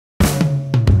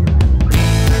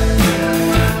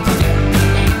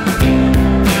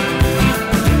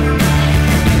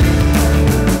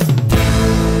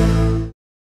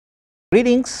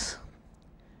Greetings.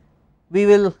 We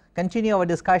will continue our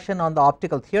discussion on the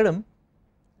optical theorem.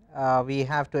 We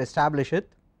have to establish it,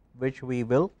 which we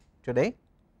will today,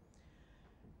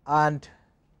 and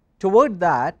toward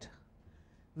that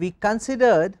we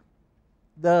considered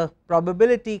the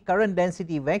probability current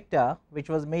density vector, which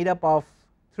was made up of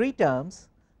three terms: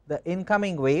 the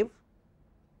incoming wave,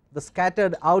 the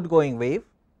scattered outgoing wave,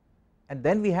 and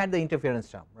then we had the interference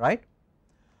term, right.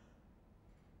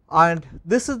 And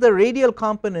this is the radial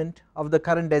component of the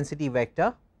current density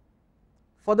vector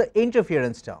for the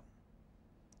interference term,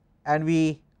 and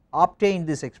we obtained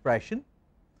this expression.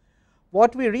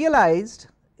 What we realized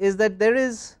is that there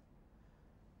is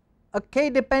a k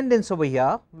dependence over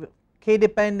here. K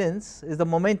dependence is the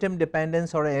momentum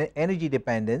dependence or energy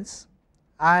dependence,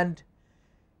 and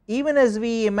even as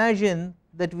we imagine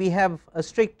that we have a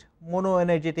strict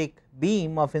monoenergetic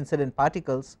beam of incident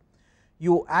particles,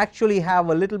 you actually have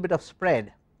a little bit of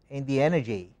spread in the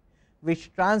energy,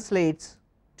 which translates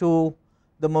to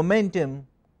the momentum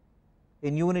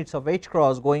in units of h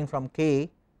cross going from k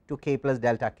to k plus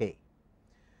delta k.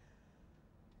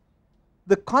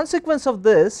 The consequence of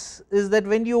this is that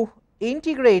when you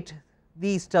integrate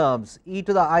these terms, e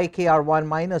to the I k r 1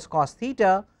 minus cos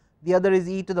theta, the other is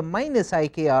e to the minus I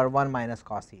k r 1 minus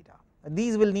cos theta, and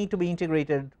these will need to be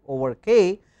integrated over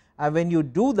k, and when you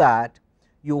do that,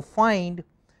 you find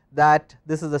that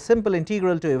this is a simple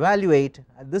integral to evaluate.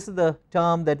 This is the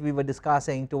term that we were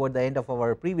discussing toward the end of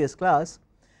our previous class,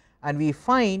 and we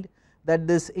find that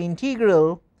this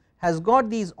integral has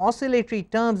got these oscillatory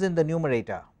terms in the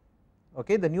numerator.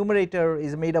 Okay, the numerator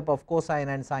is made up of cosine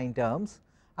and sine terms,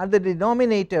 and the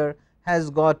denominator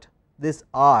has got this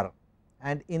r,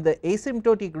 and in the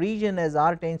asymptotic region as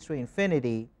r tends to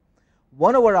infinity,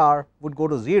 1 over r would go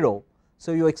to 0.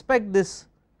 So, you expect this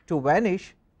to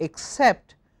vanish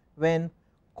except when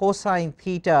cosine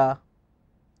theta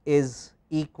is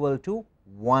equal to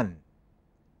 1,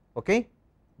 okay,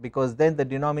 because then the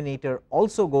denominator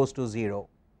also goes to 0,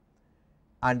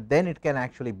 and then it can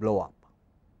actually blow up,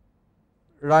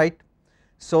 right.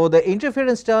 So, the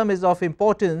interference term is of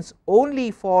importance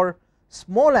only for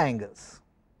small angles,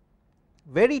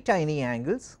 very tiny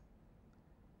angles,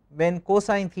 when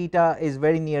cosine theta is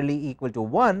very nearly equal to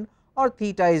 1 or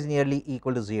theta is nearly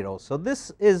equal to 0. So,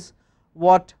 this is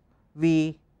what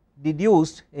we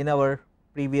deduced in our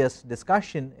previous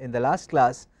discussion in the last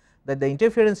class, that the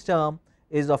interference term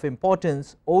is of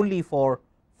importance only for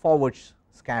forward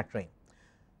scattering.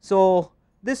 So,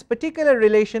 this particular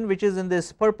relation, which is in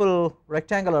this purple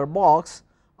rectangular box,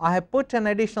 I have put an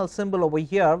additional symbol over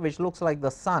here which looks like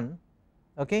the sun.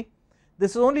 Okay.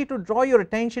 This is only to draw your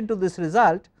attention to this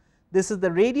result. This is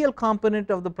the radial component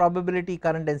of the probability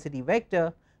current density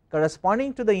vector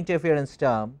corresponding to the interference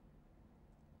term,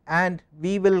 and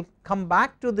we will come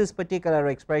back to this particular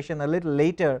expression a little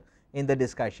later in the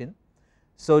discussion.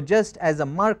 So, just as a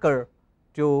marker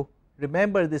to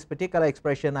remember this particular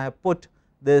expression, I have put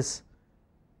this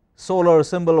solar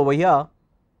symbol over here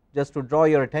just to draw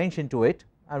your attention to it,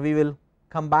 and we will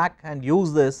come back and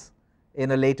use this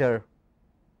in a later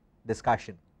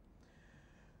discussion.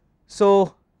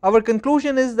 So, our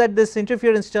conclusion is that this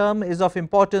interference term is of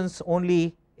importance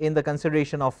only in the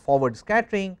consideration of forward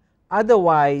scattering,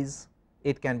 otherwise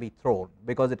it can be thrown,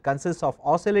 because it consists of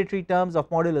oscillatory terms of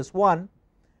modulus 1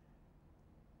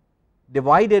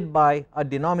 divided by a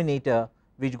denominator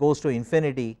which goes to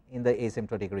infinity in the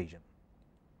asymptotic region.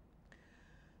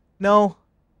 Now,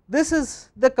 this is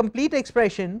the complete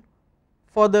expression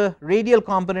for the radial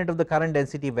component of the current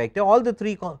density vector. All the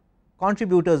three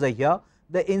contributors are here: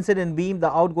 the incident beam, the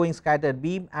outgoing scattered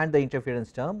beam, and the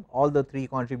interference term. All the three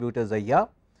contributors are here,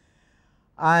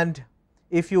 and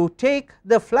if you take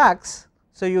the flux,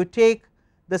 so you take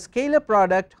the scalar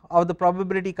product of the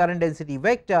probability current density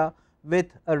vector with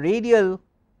a radial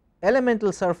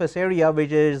elemental surface area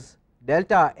which is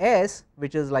delta s,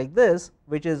 which is like this,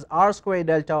 which is r square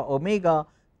delta omega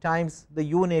times the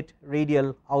unit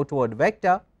radial outward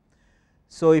vector.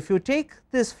 So, if you take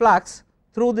this flux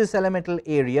through this elemental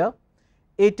area,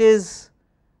 it is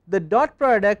the dot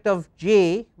product of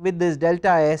j with this delta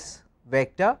s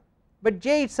vector, but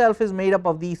j itself is made up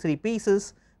of these three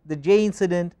pieces: the j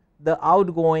incident, the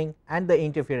outgoing, and the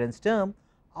interference term,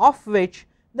 of which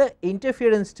the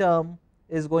interference term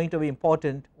is going to be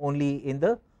important only in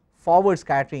the forward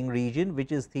scattering region,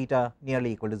 which is theta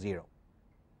nearly equal to 0.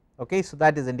 Okay, so,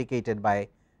 that is indicated by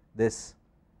this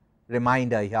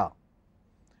reminder here.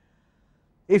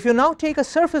 If you now take a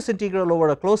surface integral over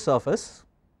a closed surface,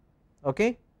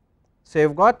 okay, so you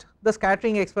have got the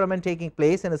scattering experiment taking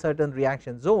place in a certain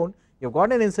reaction zone, you have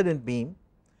got an incident beam,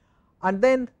 and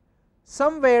then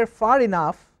somewhere far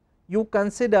enough you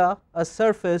consider a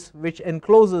surface which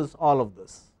encloses all of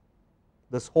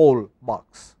this whole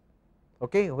box,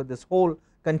 okay, with this whole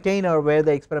container where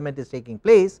the experiment is taking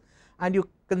place, and you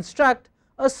construct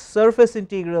a surface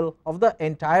integral of the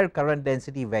entire current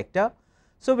density vector.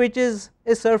 So, which is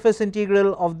a surface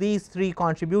integral of these three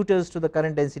contributors to the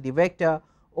current density vector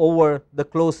over the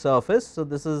closed surface. So,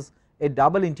 this is a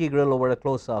double integral over a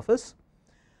closed surface.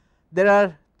 There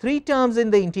are three terms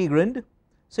in the integrand.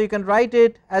 So, you can write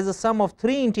it as a sum of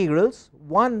three integrals,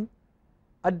 one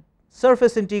a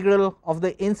surface integral of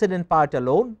the incident part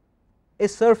alone, a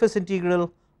surface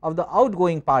integral of the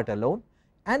outgoing part alone,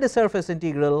 and a surface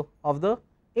integral of the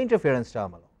interference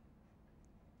term alone.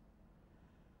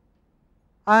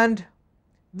 And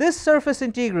this surface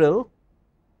integral,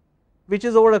 which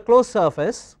is over a closed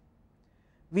surface,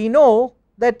 we know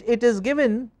that it is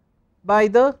given by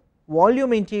the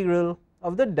volume integral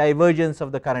of the divergence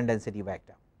of the current density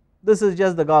vector. This is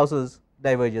just the Gauss's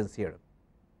divergence theorem.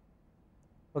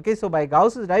 Okay, so, by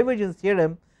Gauss's divergence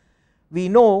theorem, we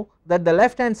know that the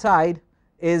left hand side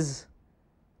is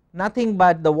nothing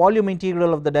but the volume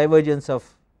integral of the divergence of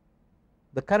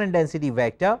the current density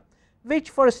vector,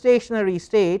 which for a stationary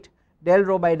state del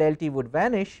rho by del t would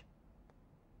vanish,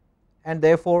 and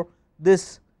therefore,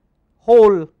 this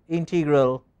whole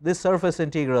integral, this surface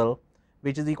integral,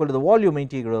 which is equal to the volume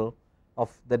integral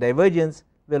of the divergence,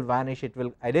 will vanish, it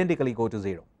will identically go to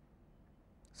 0.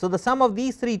 So, the sum of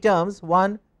these three terms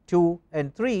 1, 2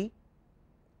 and 3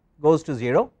 goes to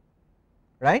 0,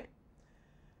 right,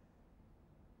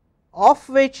 of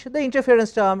which the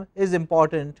interference term is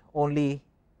important only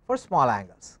for small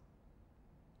angles.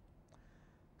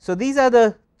 So, these are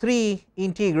the three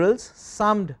integrals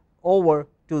summed over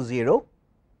to 0.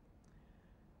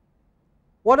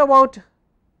 What about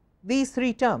these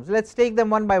three terms? Let us take them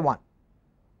one by one.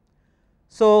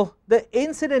 So, the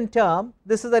incident term,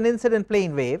 this is an incident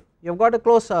plane wave, you have got a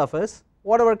closed surface,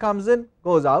 whatever comes in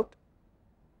goes out,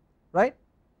 right.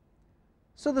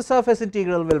 So, the surface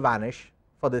integral will vanish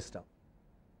for this term.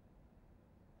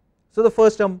 So, the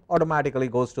first term automatically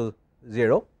goes to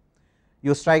 0,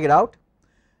 you strike it out.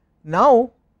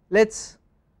 Now, let us,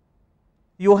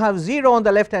 you have 0 on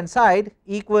the left hand side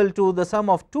equal to the sum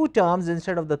of two terms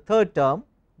instead of the third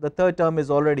term is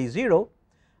already 0,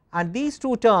 and these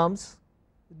two terms,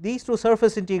 these two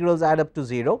surface integrals add up to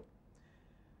 0.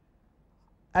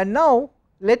 And now,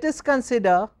 let us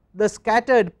consider the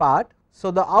scattered part.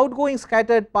 So, the outgoing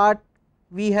scattered part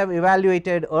we have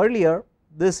evaluated earlier,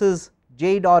 this is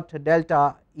j dot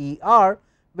delta E r,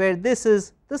 where this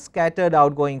is the scattered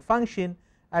outgoing function,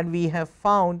 and we have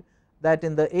found that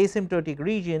in the asymptotic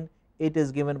region it is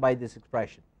given by this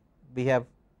expression. We have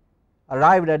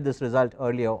arrived at this result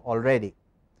earlier already.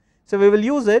 So, we will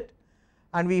use it,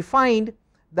 and we find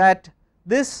that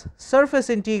this surface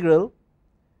integral,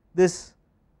 this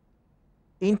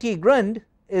integrand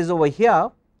is over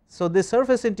here. So, this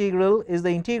surface integral is the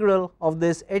integral of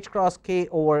this h cross k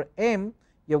over m,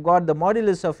 you have got the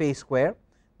modulus of a square,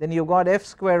 then you have got f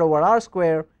square over r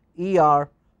square E r,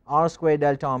 r square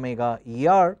delta omega E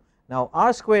r. Now,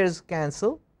 r squares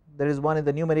cancel, there is one in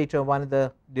the numerator, one in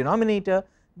the denominator,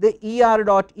 the E r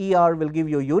dot E r will give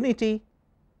you unity,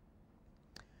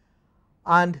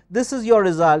 and this is your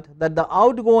result, that the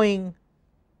outgoing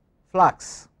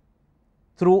flux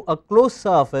through a closed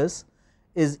surface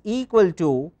is equal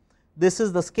to, this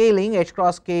is the scaling h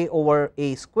cross k over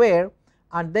a square,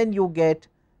 and then you get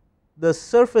the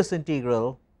surface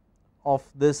integral of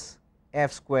this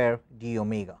f square d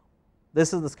omega.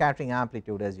 This is the scattering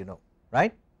amplitude, as you know,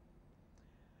 right.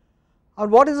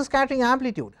 And what is the scattering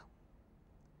amplitude?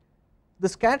 The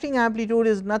scattering amplitude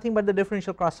is nothing but the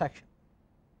differential cross section.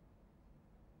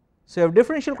 So, you have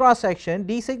differential cross section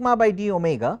d sigma by d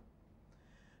omega,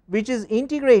 which is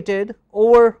integrated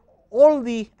over all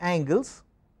the angles,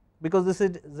 because this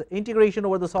is the integration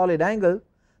over the solid angle.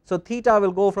 So, theta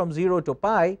will go from 0 to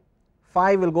pi,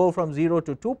 phi will go from 0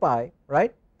 to 2 pi,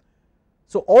 right.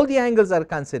 So, all the angles are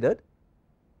considered,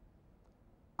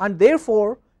 and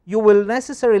therefore, you will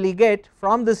necessarily get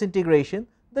from this integration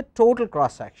the total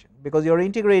cross section, because you are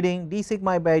integrating d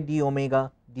sigma by d omega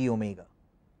d omega.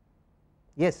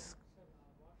 Yes.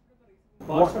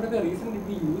 What sort of the reason did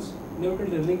we use in order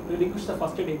to relinquish the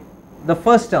first term? The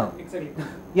first term. Exactly.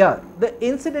 Yeah, the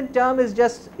incident term is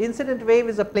just, incident wave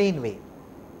is a plane wave.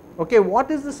 Okay, what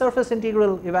is the surface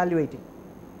integral evaluating?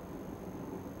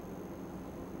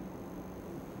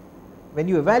 When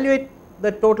you evaluate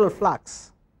the total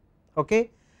flux,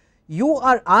 okay, you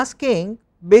are asking,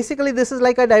 basically this is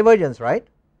like a divergence, right.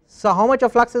 So, how much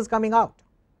of flux is coming out?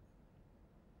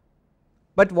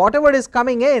 But whatever is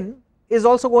coming in is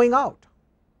also going out.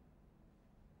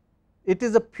 It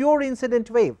is a pure incident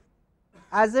wave,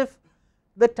 as if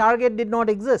the target did not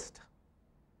exist.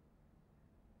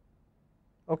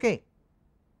 Okay.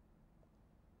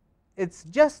 It is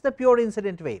just the pure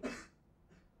incident wave.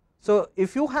 So,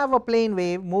 if you have a plane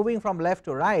wave moving from left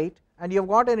to right and you have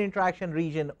got an interaction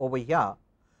region over here,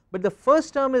 but the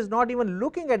first term is not even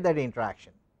looking at that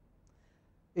interaction.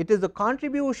 It is the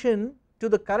contribution to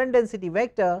the current density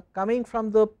vector coming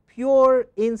from the pure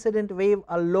incident wave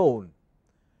alone.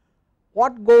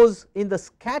 What goes in the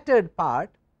scattered part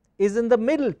is in the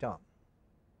middle term.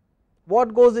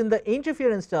 What goes in the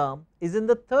interference term is in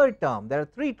the third term. There are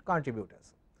 3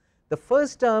 contributors. The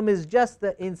first term is just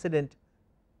the incident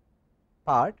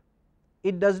part.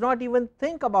 It does not even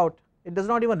think about, it does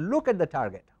not even look at the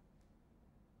target.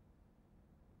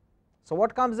 So,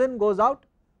 what comes in goes out.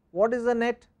 What is the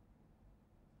net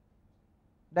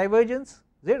divergence?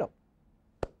 0,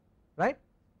 right.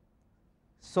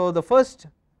 So, the first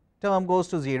term goes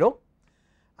to 0,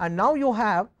 and now you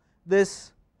have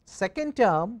this second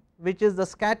term, which is the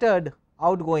scattered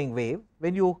outgoing wave.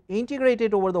 When you integrate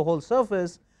it over the whole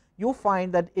surface, you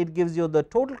find that it gives you the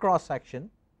total cross section,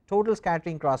 total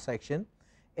scattering cross section.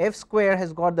 F square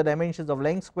has got the dimensions of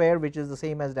length square, which is the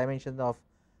same as dimensions of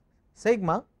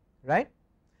sigma, right.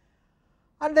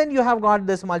 And then you have got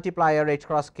this multiplier h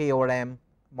cross k over m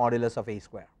modulus of a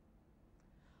square.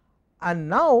 And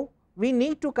now we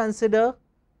need to consider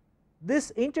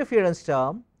this interference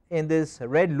term in this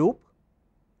red loop.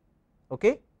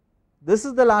 Okay. This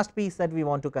is the last piece that we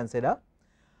want to consider,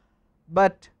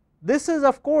 but this is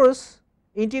of course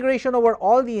integration over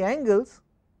all the angles,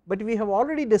 but we have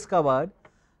already discovered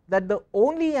that the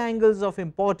only angles of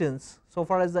importance so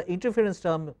far as the interference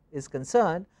term is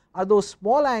concerned are those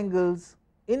small angles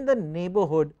in the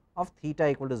neighborhood of theta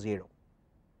equal to 0,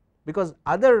 because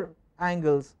other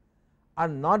angles are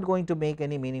not going to make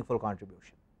any meaningful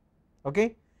contribution.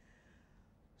 Okay.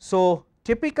 So,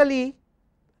 typically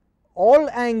all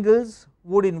angles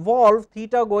would involve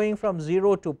theta going from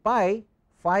 0 to pi,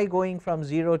 phi going from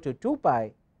 0 to 2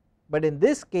 pi, but in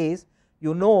this case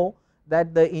you know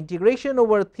that the integration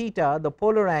over theta, the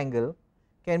polar angle,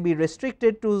 can be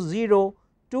restricted to 0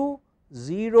 to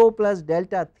 0 plus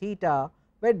delta theta,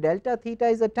 where delta theta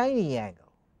is a tiny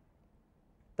angle.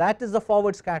 That is the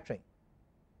forward scattering.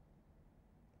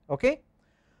 Okay.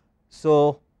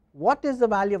 So, what is the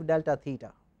value of delta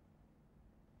theta?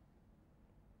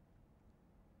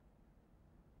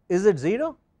 Is it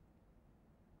 0?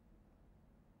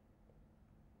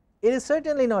 It is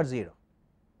certainly not 0.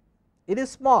 It is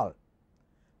small,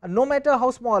 and no matter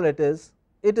how small it is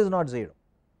not 0.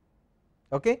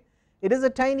 Okay. It is a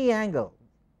tiny angle.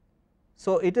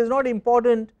 So, it is not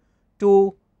important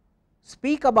to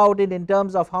speak about it in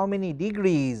terms of how many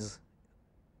degrees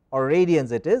or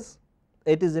radians it is.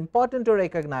 It is important to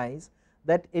recognize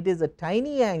that it is a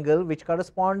tiny angle which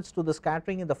corresponds to the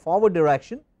scattering in the forward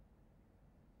direction.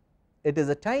 It is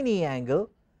a tiny angle,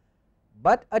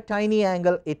 but a tiny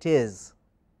angle it is,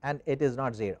 and it is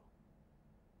not 0.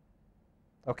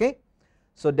 Okay.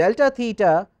 So, delta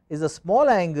theta is a small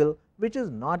angle which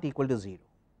is not equal to 0.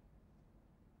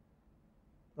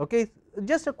 Okay.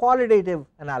 Just a qualitative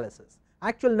analysis,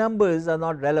 actual numbers are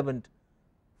not relevant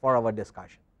for our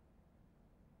discussion.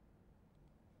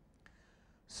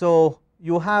 So,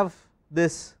 you have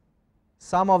this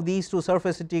sum of these two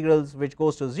surface integrals which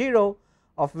goes to 0,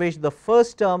 of which the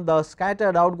first term, the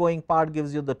scattered outgoing part,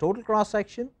 gives you the total cross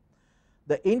section.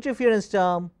 The interference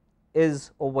term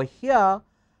is over here,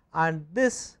 and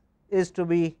this is to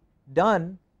be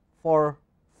done for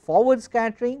forward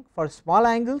scattering for small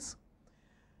angles,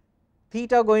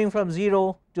 theta going from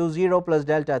 0 to 0 plus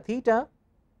delta theta,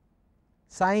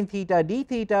 sin theta d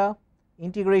theta,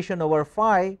 integration over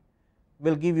phi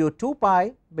will give you 2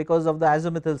 pi because of the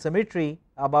azimuthal symmetry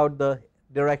about the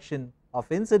direction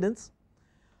of incidence,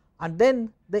 and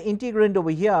then the integrand over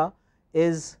here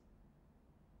is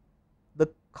the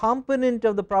component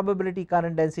of the probability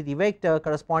current density vector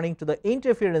corresponding to the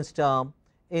interference term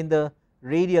in the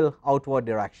radial outward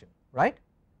direction, right.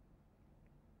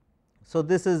 So,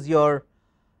 this is your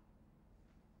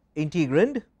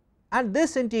integrand, and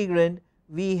this integrand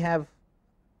we have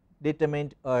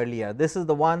determined earlier. This is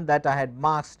the one that I had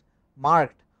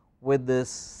marked with this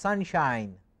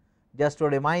sunshine, just to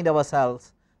remind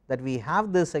ourselves that we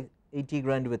have this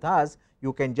integrand with us.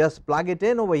 You can just plug it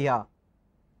in over here.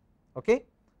 Okay.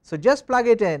 So, just plug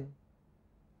it in,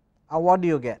 what do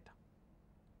you get?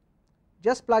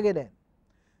 Just plug it in.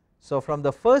 So, from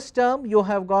the first term you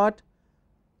have got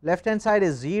left hand side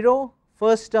is 0,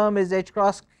 first term is h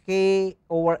cross k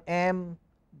over m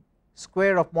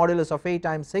square of modulus of a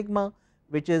times sigma,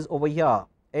 which is over here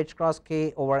h cross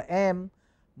k over m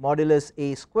modulus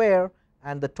a square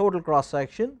and the total cross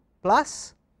section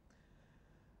plus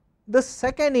the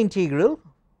second integral,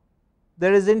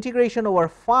 there is integration over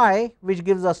phi which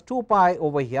gives us 2 pi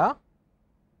over here.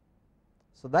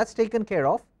 So, that is taken care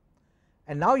of,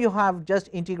 and now you have just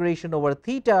integration over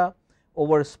theta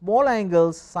over small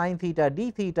angles sin theta d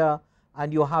theta,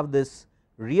 and you have this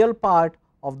real part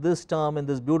of this term in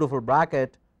this beautiful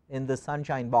bracket in the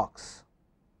sunshine box.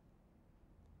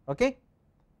 Okay?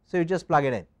 So, you just plug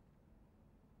it in,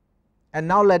 and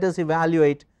now let us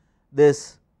evaluate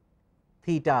this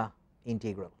theta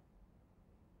integral.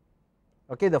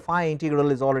 Okay, the phi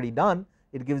integral is already done,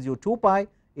 it gives you 2 pi,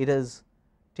 it is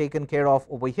taken care of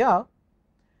over here.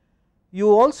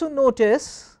 You also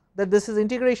notice that this is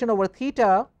integration over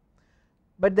theta,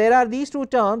 but there are these two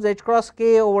terms h cross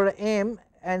k over m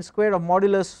and square of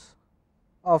modulus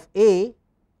of a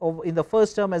in the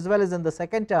first term as well as in the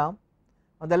second term.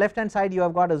 On the left hand side you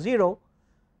have got a 0,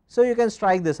 so you can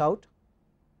strike this out.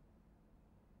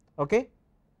 Okay?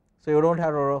 So, you do not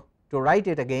have to write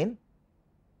it again.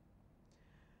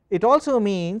 It also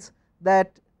means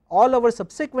that all our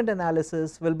subsequent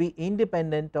analysis will be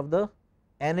independent of the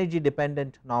energy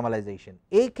dependent normalization.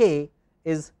 AK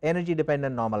is energy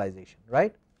dependent normalization,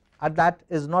 right, and that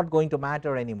is not going to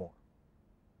matter anymore.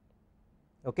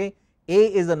 Okay.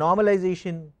 A is the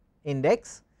normalization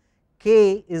index,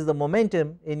 K is the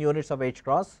momentum in units of h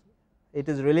cross, it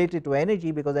is related to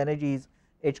energy because energy is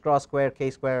h cross square k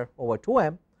square over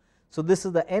 2m. So, this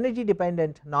is the energy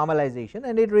dependent normalization,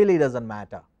 and it really does not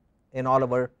matter in all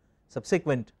our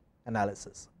subsequent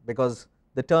analysis because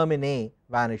the term in A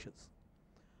vanishes.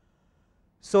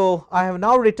 So, I have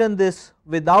now written this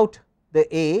without the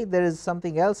A, there is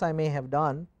something else I may have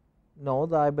done,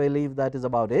 no, I believe that is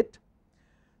about it.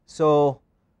 So,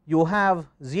 you have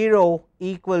 0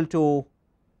 equal to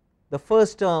the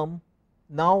first term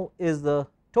now is the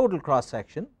total cross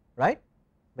section, right,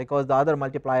 because the other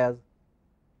multiplier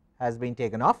has been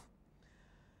taken off.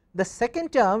 The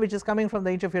second term which is coming from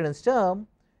the interference term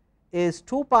is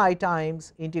 2 pi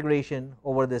times integration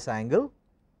over this angle.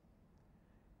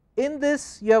 In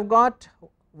this you have got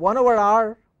 1 over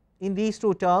r in these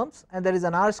two terms and there is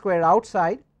an r square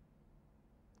outside.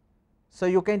 So,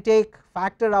 you can take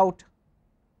factor out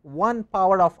 1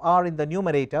 power of r in the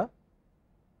numerator.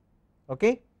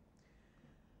 Okay.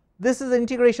 This is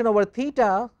integration over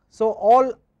theta. So,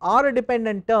 all r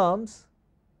dependent terms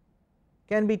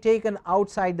can be taken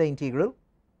outside the integral.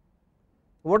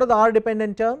 What are the r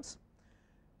dependent terms?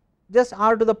 Just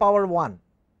r to the power 1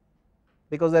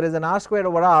 because there is an r square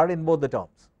over r in both the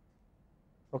terms.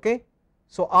 Okay.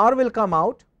 So, r will come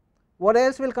out. What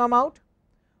else will come out?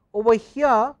 Over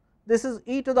here this is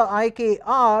e to the I k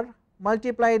r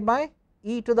multiplied by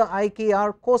e to the I k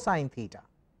r cosine theta,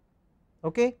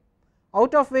 okay,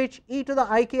 out of which e to the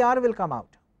I k r will come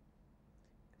out.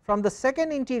 From the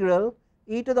second integral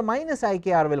e to the minus I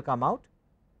k r will come out,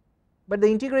 but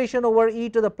the integration over e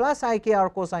to the plus I k r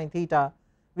cosine theta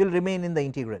will remain in the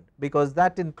integrand because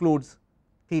that includes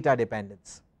theta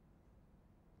dependence,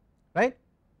 right.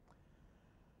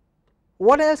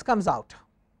 What else comes out?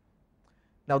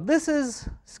 Now, this is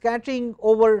scattering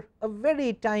over a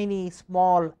very tiny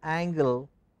small angle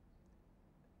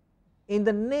in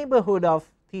the neighborhood of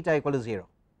theta equal to 0,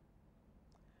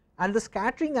 and the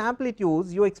scattering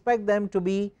amplitudes you expect them to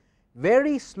be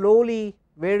very slowly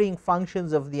varying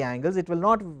functions of the angles. It will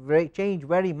not change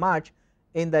very much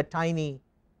in that tiny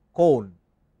cone.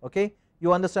 Okay.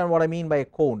 You understand what I mean by a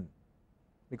cone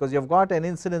because you have got an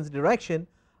incidence direction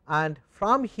and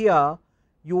from here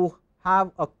you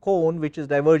have a cone which is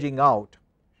diverging out.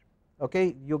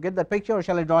 Okay. You get that picture or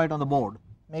shall I draw it on the board?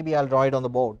 Maybe I will draw it on the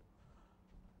board.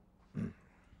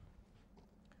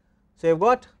 So, you have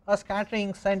got a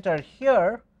scattering center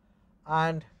here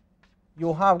and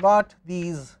you have got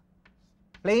these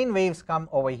plane waves come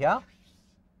over here.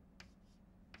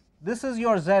 This is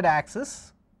your z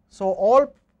axis. So,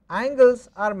 all angles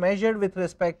are measured with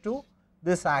respect to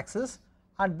this axis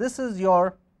and this is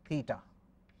your theta,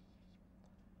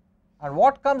 and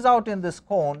what comes out in this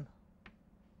cone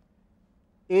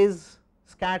is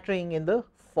scattering in the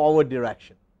forward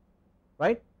direction,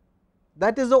 right.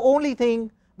 That is the only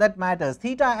thing that matters.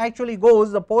 Theta actually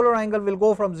goes, the polar angle will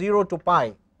go from 0 to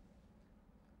pi,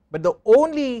 but the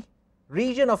only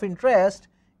region of interest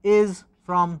is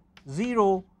from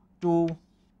 0 to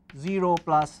 0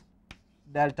 plus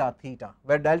delta theta,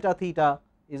 where delta theta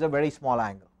is a very small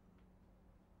angle.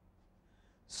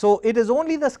 So, it is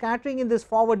only the scattering in this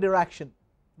forward direction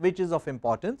which is of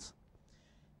importance,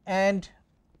 and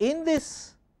in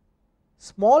this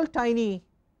small tiny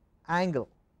angle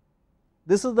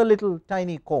This is the little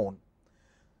tiny cone.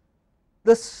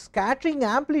 The scattering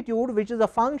amplitude, which is a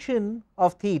function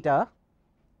of theta,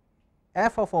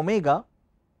 f of omega,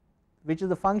 which is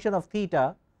the function of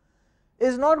theta,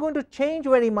 is not going to change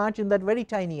very much in that very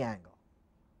tiny angle.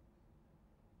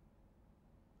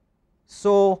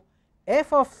 So,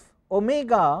 f of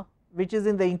omega, which is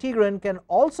in the integrand, can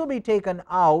also be taken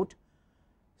out.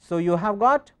 So, you have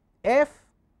got f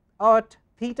at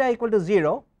theta equal to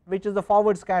 0, which is the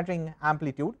forward scattering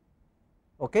amplitude.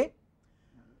 Okay.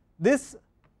 This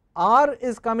r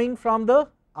is coming from the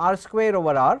r square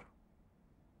over r,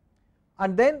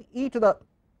 and then e to the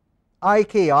I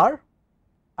k r,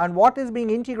 and what is being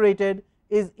integrated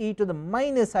is e to the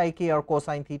minus I k r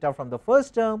cosine theta from the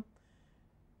first term,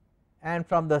 and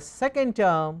from the second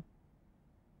term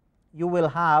you will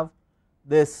have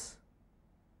this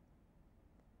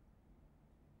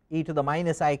e to the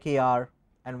minus I k r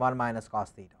and 1 minus cos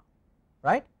theta,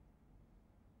 right.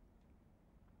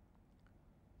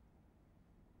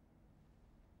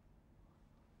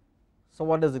 So,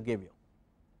 what does it give you?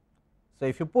 So,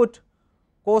 if you put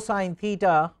cosine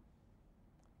theta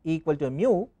equal to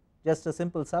mu, just a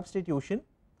simple substitution,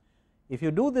 if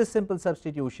you do this simple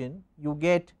substitution, you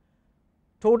get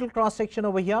total cross section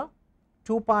over here,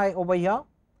 2 pi over here,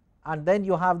 and then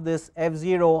you have this f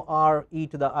 0 r e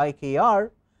to the I k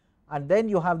r, and then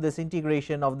you have this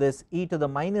integration of this e to the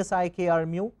minus I k r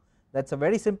mu. That is a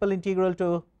very simple integral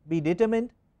to be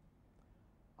determined,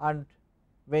 and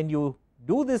when you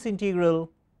do this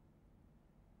integral,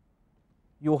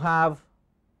 you have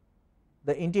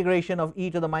the integration of e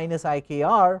to the minus I k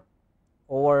r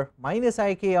over minus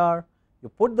I k r. You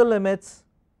put the limits.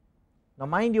 Now,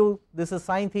 mind you, this is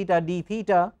sin theta d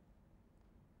theta,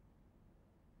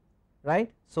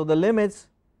 right. So, the limits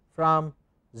from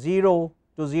 0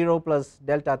 to 0 plus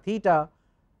delta theta,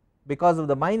 because of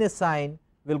the minus sign,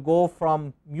 will go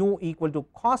from mu equal to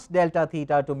cos delta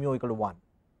theta to mu equal to 1.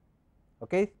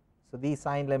 Okay. So, these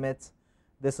sign limits,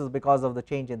 this is because of the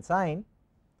change in sign.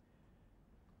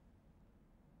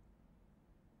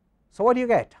 So, what do you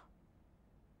get?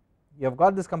 You have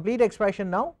got this complete expression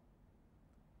now.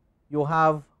 You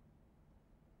have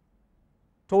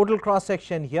total cross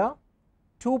section here,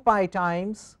 2 pi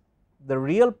times the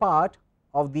real part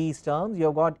of these terms. You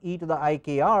have got e to the I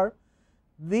k r.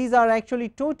 These are actually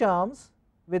two terms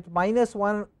with minus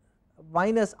 1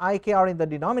 minus I k r in the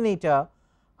denominator,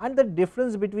 and the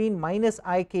difference between minus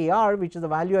I k r, which is the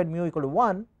value at mu equal to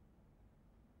 1,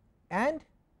 and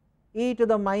e to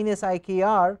the minus I k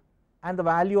r and the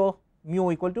value of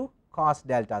mu equal to cos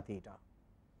delta theta.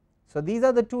 So, these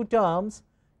are the two terms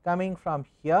coming from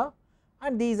here,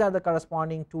 and these are the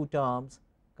corresponding two terms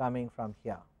coming from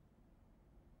here,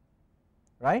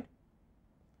 right.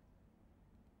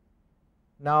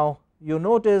 Now, you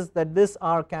notice that this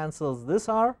r cancels this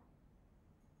r.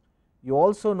 You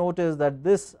also notice that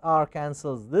this r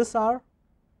cancels this r.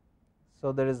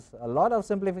 So, there is a lot of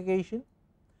simplification.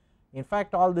 In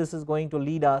fact, all this is going to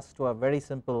lead us to a very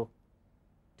simple,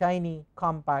 tiny,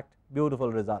 compact,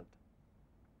 beautiful result.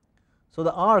 So,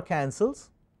 the r cancels,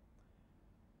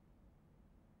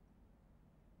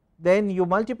 then you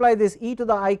multiply this e to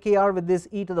the I k r with this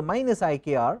e to the minus I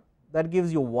k r, that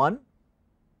gives you 1.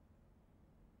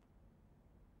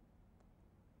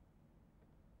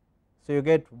 So, you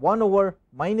get 1 over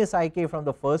minus I k from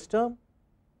the first term,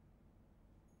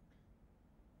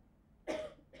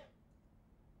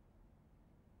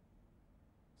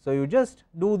 so you just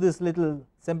do this little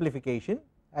simplification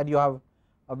and you have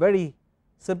a very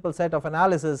simple set of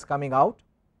analysis coming out,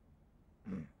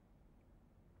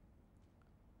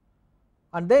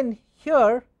 and then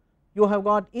here you have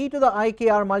got e to the I k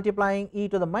r multiplying e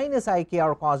to the minus I k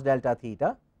r cos delta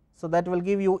theta. So, that will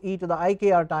give you e to the I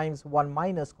k r times 1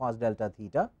 minus cos delta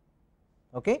theta,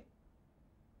 okay,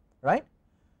 right.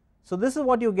 So, this is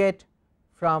what you get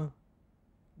from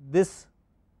this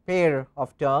pair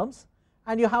of terms,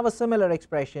 and you have a similar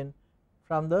expression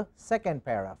from the second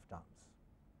pair of terms.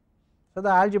 So, the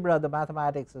algebra, the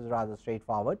mathematics is rather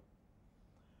straightforward.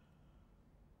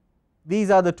 These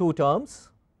are the two terms.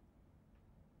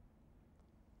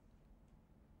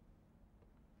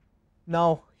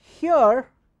 Now, here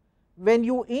when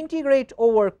you integrate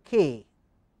over k,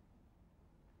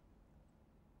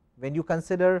 when you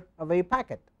consider a wave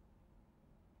packet,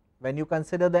 when you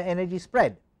consider the energy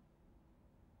spread,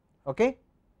 okay,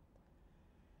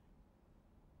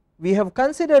 we have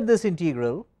considered this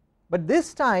integral, but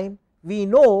this time we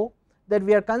know that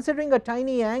we are considering a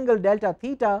tiny angle delta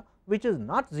theta which is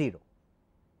not 0.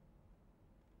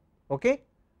 Okay.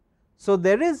 So,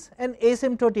 there is an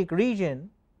asymptotic region.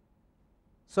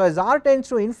 So, as r tends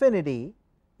to infinity,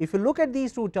 if you look at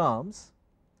these two terms,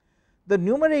 the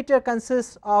numerator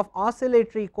consists of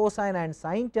oscillatory cosine and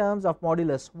sine terms of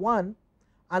modulus 1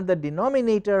 and the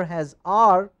denominator has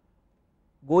r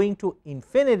going to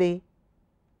infinity.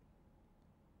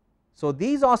 So,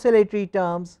 these oscillatory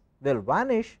terms will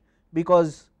vanish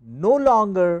because no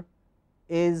longer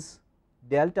is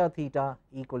delta theta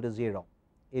equal to 0.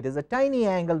 It is a tiny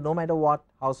angle no matter what,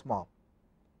 how small,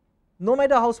 no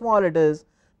matter how small it is,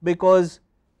 because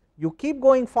you keep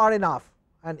going far enough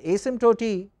and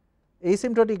asymptotic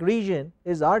region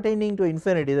is r tending to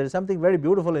infinity. There is something very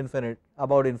beautiful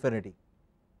about infinity,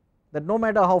 that no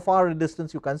matter how far a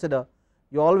distance you consider,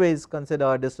 you always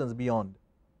consider a distance beyond,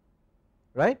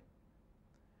 right.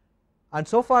 And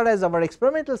so far as our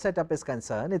experimental setup is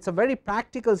concerned, it is a very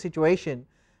practical situation,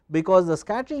 because the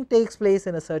scattering takes place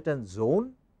in a certain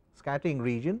zone, scattering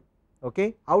region.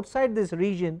 Okay. Outside this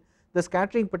region, the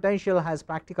scattering potential has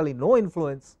practically no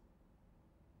influence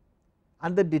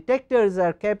and the detectors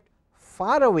are kept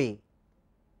far away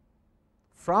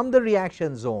from the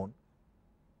reaction zone,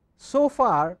 so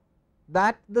far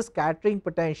that the scattering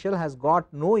potential has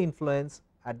got no influence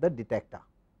at the detector,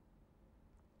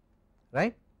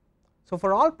 right. So,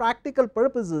 for all practical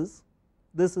purposes,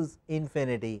 this is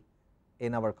infinity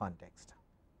in our context.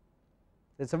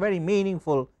 It is a very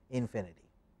meaningful infinity,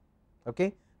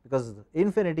 okay, because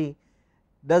infinity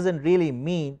does not really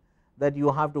mean that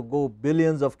you have to go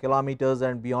billions of kilometers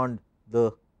and beyond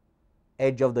the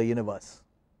edge of the universe.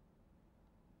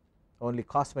 Only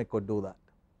cosmic could do that.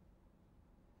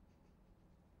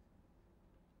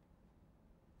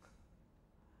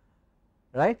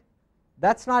 Right?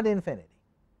 That is not infinity.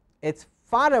 It is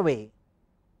far away,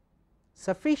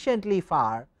 sufficiently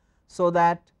far, so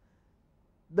that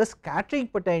the scattering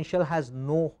potential has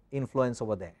no influence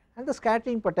over there, and the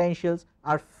scattering potentials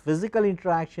are physical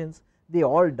interactions, they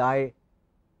all die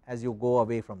as you go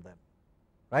away from them,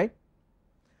 right.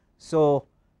 So,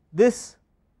 this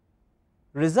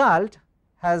result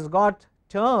has got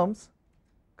terms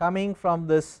coming from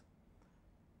this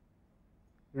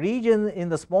region in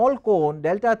the small cone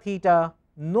delta theta,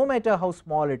 no matter how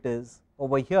small it is.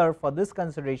 Over here for this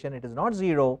consideration it is not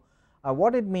 0.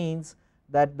 What it means,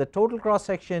 that the total cross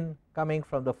section coming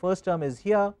from the first term is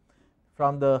here,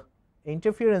 from the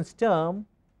interference term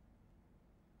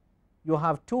you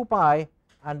have 2 pi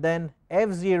and then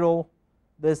f0,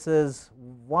 this is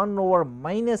 1 over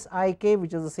minus I k,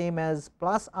 which is the same as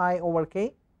plus I over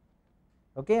k.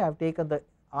 Okay, I have taken the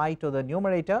I to the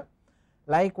numerator.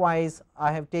 Likewise,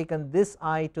 I have taken this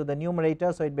I to the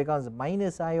numerator, so it becomes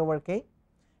minus I over k,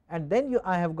 and then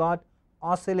I have got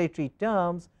oscillatory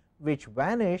terms which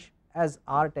vanish as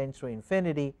r tends to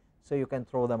infinity. So, you can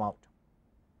throw them out,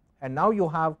 and now you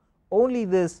have only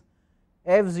this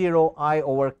f0 I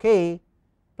over k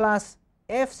plus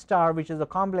f star, which is the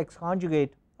complex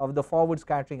conjugate of the forward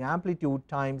scattering amplitude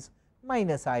times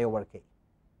minus I over k.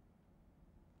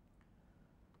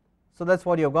 So, that is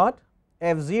what you have got,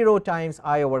 f0 times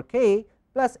I over k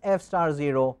plus f star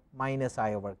 0 minus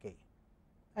I over k,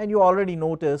 and you already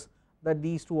notice that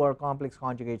these two are complex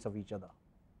conjugates of each other.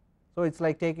 So, it is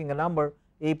like taking a number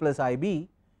a plus ib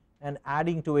and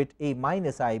adding to it a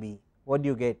minus ib. What do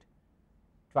you get?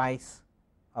 Twice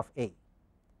of a,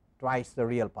 twice the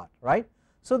real part, right.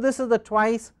 So, this is the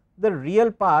twice the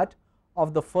real part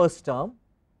of the first term,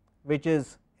 which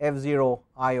is f0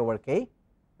 I over k,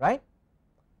 right,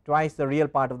 twice the real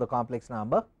part of the complex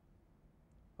number.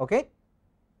 Okay.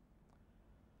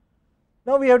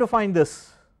 Now, we have to find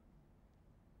this.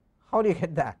 How do you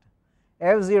get that?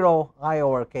 f0 I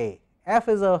over k, f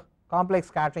is a complex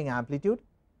scattering amplitude.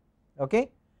 Okay.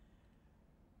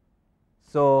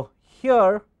 So,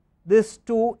 here this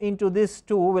 2 into this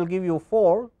 2 will give you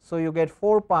 4. So, you get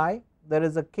 4 pi, there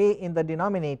is a k in the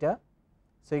denominator.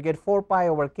 So, you get 4 pi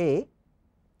over k.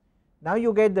 Now,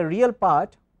 you get the real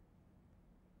part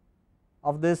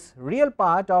of this real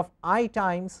part of I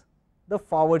times the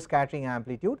forward scattering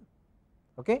amplitude.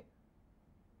 Okay.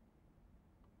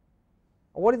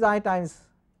 What is I times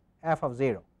f of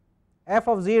 0? F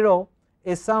of 0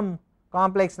 is some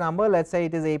complex number, let us say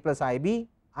it is a plus ib,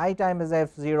 I times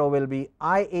f0 will be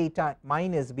I a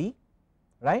minus b,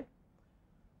 right.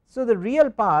 So, the real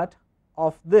part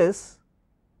of this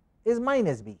is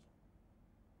minus b.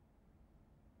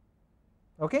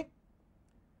 Okay.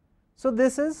 So,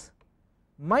 this is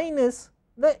minus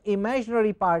the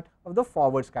imaginary part of the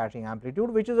forward scattering amplitude,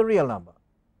 which is a real number.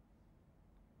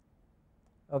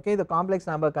 Okay, the complex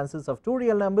number consists of two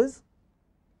real numbers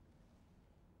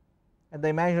and the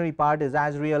imaginary part is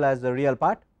as real as the real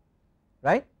part,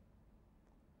 right.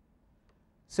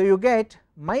 So, you get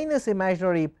minus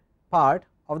imaginary part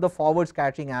of the forward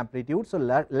scattering amplitude. So,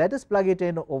 let us plug it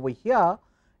in over here.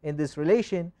 in this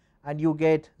relation, and you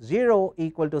get 0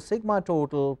 equal to sigma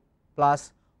total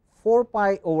plus 4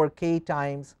 pi over k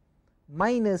times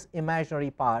minus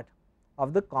imaginary part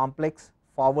of the complex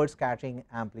forward scattering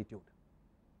amplitude.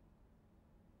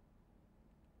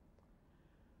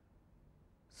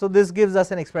 So, this gives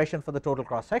us an expression for the total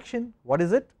cross section. What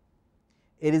is it?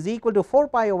 It is equal to 4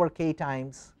 pi over k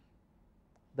times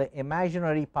the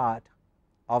imaginary part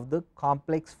of the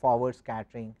complex forward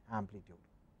scattering amplitude.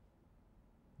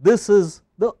 This is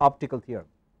the optical theorem.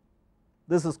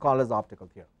 This is called as the optical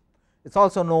theorem. It is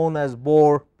also known as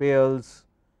Bohr-Peierls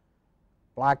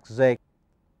Black-Zec.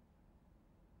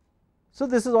 So,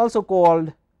 this is also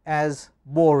called as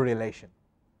Bohr relation,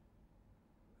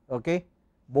 okay?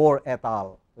 Bohr et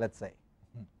al, let us say.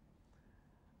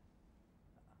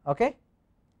 Okay?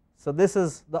 So, this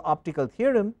is the optical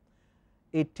theorem.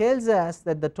 It tells us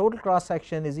that the total cross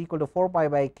section is equal to 4 pi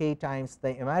by k times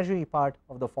the imaginary part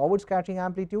of the forward scattering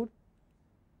amplitude.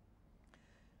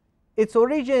 Its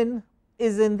origin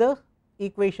is in the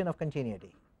equation of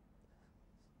continuity.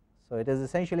 So, it is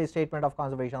essentially a statement of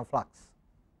conservation of flux.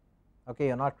 Okay,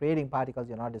 you are not creating particles,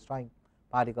 you are not destroying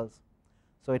particles.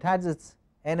 So, it has its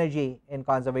energy in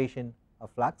conservation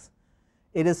of flux.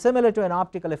 It is similar to an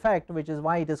optical effect, which is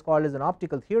why it is called as an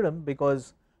optical theorem,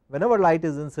 because whenever light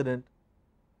is incident,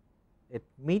 it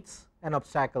meets an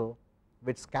obstacle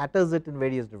which scatters it in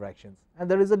various directions, and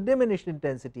there is a diminished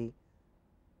intensity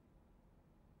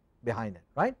behind it,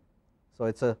 right. So,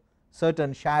 it is a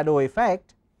certain shadow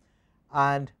effect,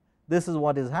 and this is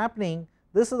what is happening.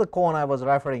 This is the cone I was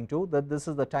referring to, that this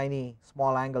is the tiny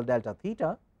small angle delta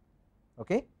theta,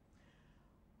 okay.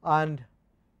 And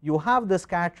you have the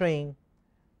scattering.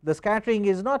 The scattering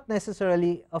is not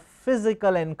necessarily a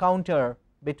physical encounter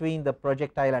between the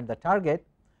projectile and the target,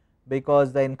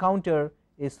 because the encounter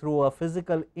is through a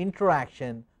physical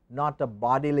interaction, not a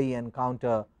bodily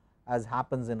encounter as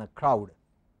happens in a crowd,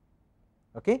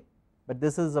 okay. But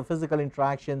this is a physical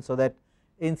interaction, so that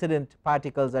incident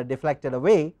particles are deflected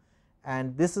away,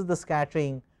 and this is the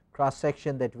scattering cross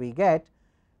section that we get.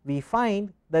 We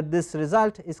find that this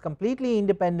result is completely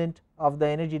independent of the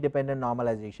energy dependent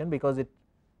normalization, because it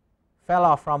fell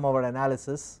off from our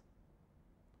analysis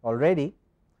already.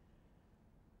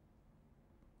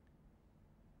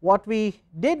 What we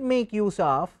did make use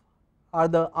of are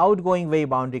the outgoing wave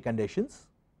boundary conditions.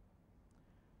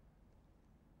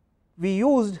 We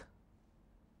used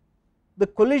the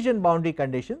collision boundary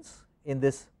conditions in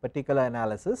this particular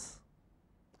analysis,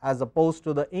 as opposed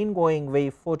to the ingoing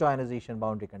wave photoionization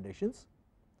boundary conditions.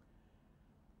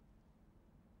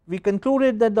 We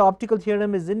concluded that the optical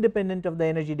theorem is independent of the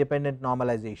energy dependent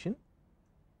normalization,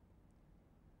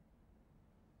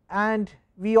 and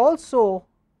we also,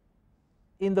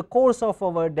 in the course of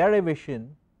our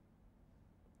derivation,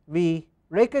 we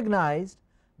recognized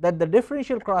that the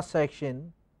differential cross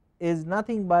section is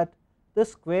nothing but the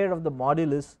square of the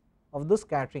modulus of the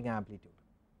scattering amplitude,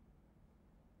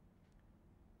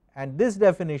 and this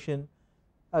definition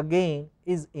again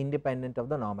is independent of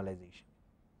the normalization.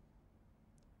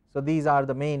 So, these are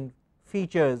the main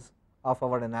features of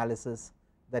our analysis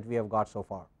that we have got so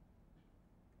far.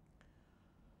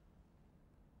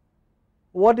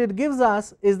 What it gives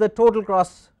us is the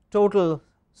total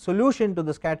solution to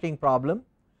the scattering problem.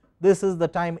 This is the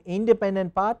time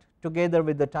independent part together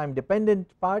with the time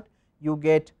dependent part. You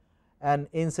get an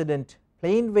incident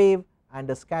plane wave and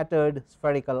a scattered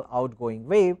spherical outgoing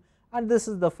wave, and this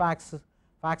is the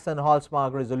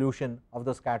Faxen-Holzmark resolution of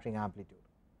the scattering amplitude,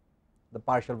 the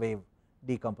partial wave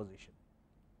decomposition.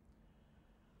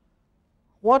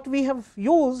 What we have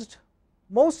used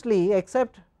mostly,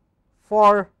 except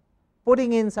for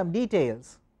putting in some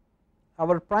details,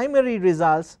 our primary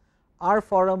results are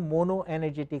for a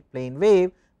monoenergetic plane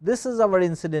wave. This is our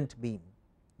incident beam,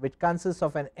 which consists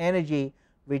of an energy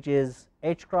which is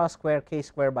h cross square k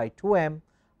square by 2m,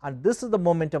 and this is the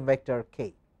momentum vector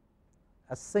k.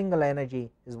 A single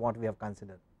energy is what we have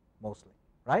considered mostly,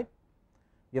 right.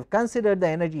 We have considered the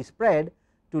energy spread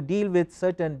to deal with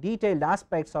certain detailed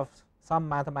aspects of some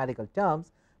mathematical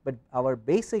terms, but our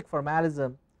basic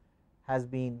formalism has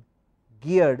been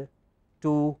geared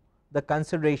to the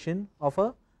consideration of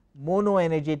a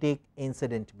monoenergetic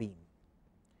incident beam.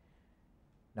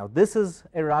 Now, this is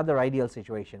a rather ideal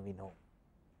situation, we know.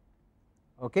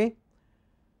 Okay.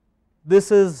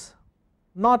 This is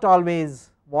not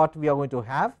always what we are going to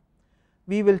have.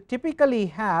 We will typically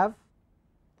have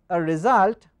a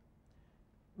result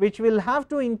which will have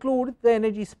to include the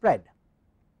energy spread,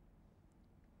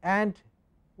 and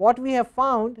what we have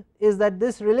found is that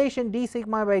this relation d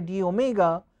sigma by d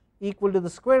omega equal to the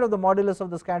square of the modulus of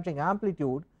the scattering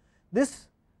amplitude, this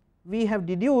we have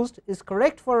deduced is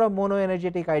correct for a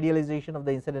monoenergetic idealization of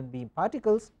the incident beam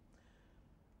particles,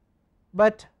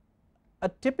 but a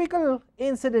typical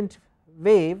incident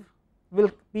wave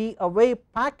will be a wave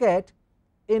packet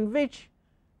in which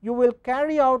you will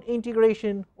carry out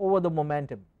integration over the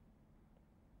momentum.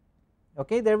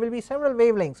 Okay, there will be several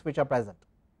wavelengths which are present,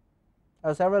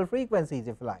 or several frequencies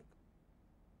if you like,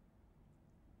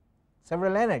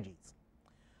 several energies,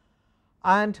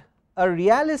 and a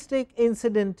realistic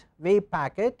incident wave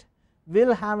packet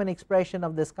will have an expression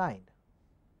of this kind,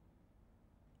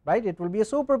 right. It will be a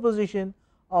superposition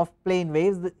of plane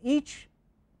waves. Each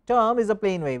term is a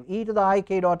plane wave, e to the I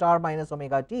k dot r minus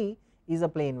omega t is a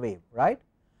plane wave, right.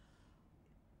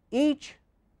 Each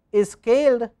is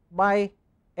scaled by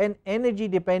an energy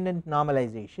dependent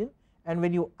normalization, and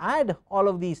when you add all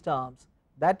of these terms,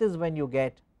 that is when you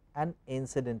get an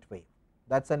incident wave.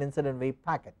 That is an incident wave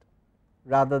packet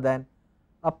rather than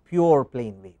a pure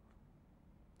plane wave.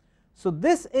 So,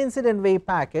 this incident wave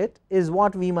packet is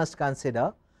what we must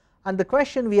consider, and the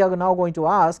question we are now going to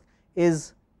ask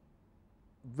is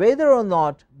whether or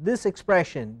not this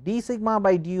expression d sigma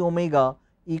by d omega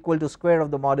equal to square of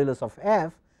the modulus of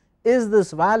f, is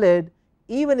this valid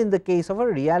even in the case of a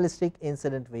realistic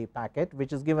incident wave packet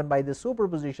which is given by the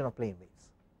superposition of plane waves.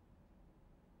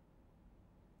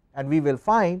 And we will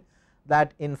find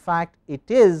that in fact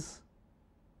it is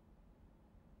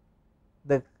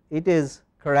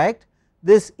correct.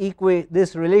 This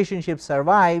relationship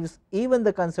survives even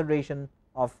the consideration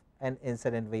of an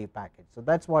incident wave packet. So,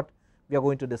 that is what we are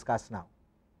going to discuss now.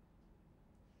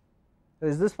 So,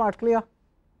 is this part clear?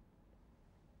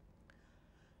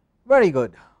 Very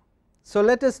good. So,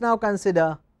 let us now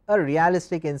consider a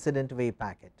realistic incident wave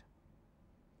packet,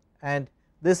 and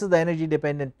this is the energy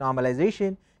dependent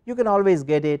normalization. You can always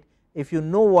get it if you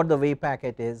know what the wave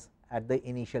packet is at the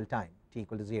initial time t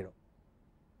equal to 0.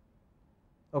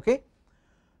 Okay.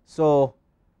 So,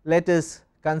 let us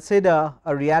consider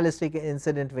a realistic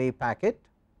incident wave packet.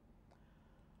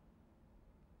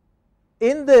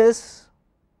 In this,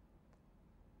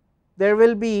 there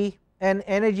will be an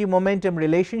energy momentum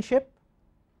relationship.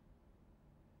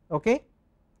 Okay.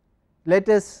 Let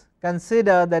us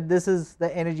consider that this is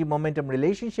the energy momentum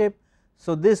relationship.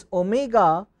 So, this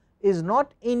omega is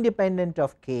not independent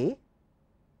of k,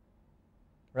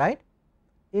 right.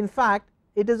 In fact,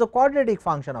 it is a quadratic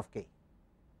function of k,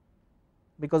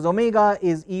 because omega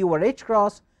is e over h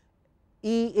cross,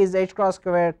 e is h cross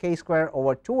square k square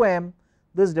over 2 m.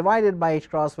 This divided by h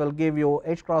cross will give you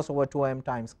h cross over 2 m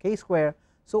times k square.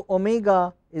 So,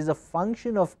 omega is a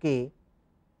function of k,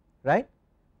 right,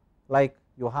 like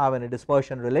you have in a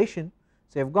dispersion relation.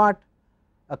 So, you have got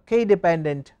a k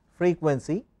dependent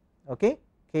frequency, okay,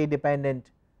 k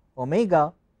dependent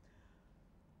omega,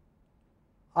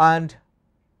 and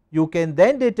you can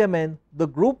then determine the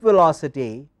group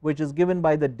velocity which is given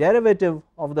by the derivative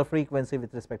of the frequency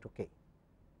with respect to k.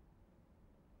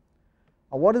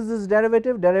 What is this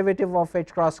derivative? Derivative of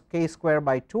h cross k square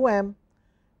by 2 m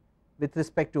with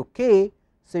respect to k.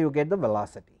 So, you get the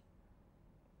velocity.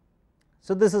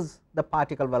 So, this is the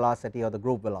particle velocity or the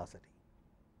group velocity.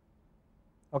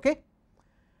 Okay.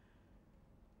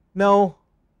 Now,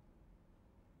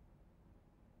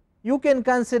 you can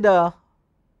consider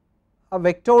a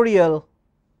vectorial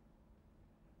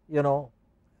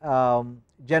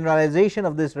generalization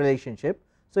of this relationship.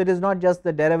 So, it is not just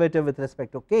the derivative with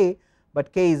respect to k,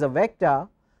 but k is a vector.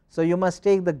 So, you must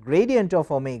take the gradient of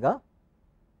omega,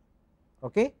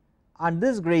 okay, and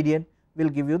this gradient will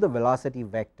give you the velocity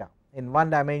vector in one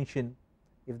dimension.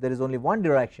 If there is only one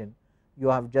direction, you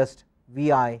have just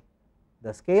vi the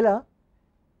scalar,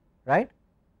 right,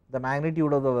 the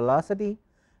magnitude of the velocity,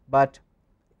 but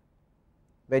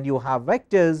when you have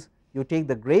vectors, you take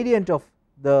the gradient of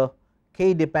the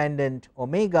k dependent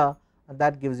omega, and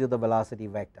that gives you the velocity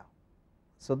vector.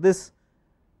 So, this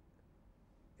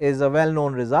is a well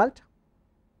known result.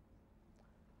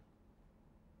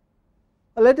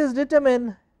 Let us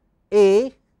determine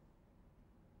a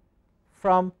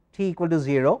from t equal to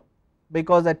 0,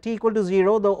 because at t equal to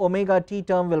 0 the omega t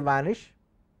term will vanish,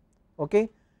 okay.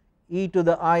 E to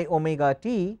the I omega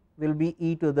t will be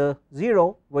e to the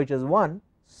 0, which is 1.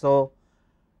 So,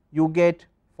 you get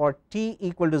for t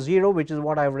equal to 0, which is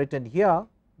what I have written here.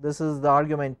 This is the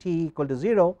argument t equal to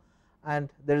 0, and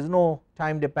there is no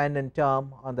time dependent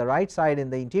term on the right side in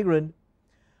the integrand,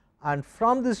 and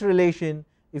from this relation,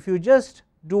 if you just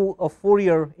do a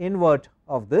Fourier invert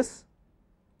of this,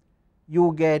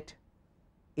 you get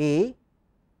a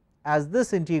as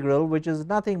this integral, which is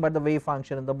nothing but the wave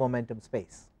function in the momentum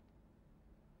space,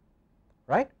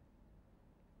 right.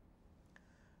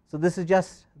 So, this is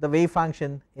just the wave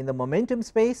function in the momentum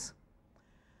space,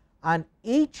 and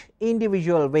each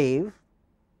individual wave,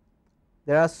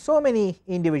 there are so many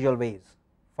individual waves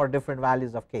for different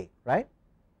values of k, right.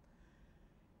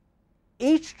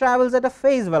 Each travels at a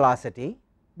phase velocity,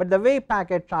 but the wave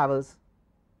packet travels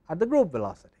at the group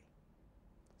velocity.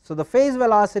 So, the phase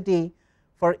velocity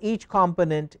for each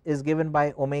component is given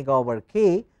by omega over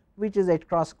k, which is h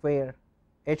cross square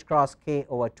h cross k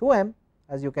over 2m,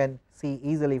 as you can see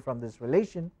easily from this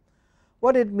relation.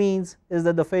 What it means is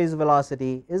that the phase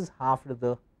velocity is half of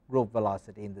the group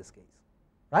velocity in this case,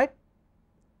 right.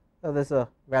 So, this is a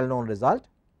well known result.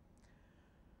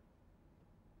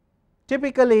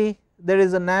 Typically, there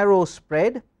is a narrow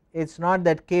spread. It is not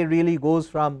that k really goes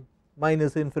from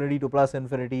minus infinity to plus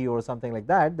infinity or something like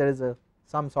that. There is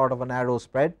some sort of a narrow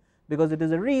spread, because it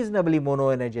is a reasonably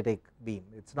monoenergetic beam.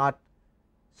 It is not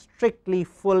strictly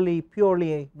fully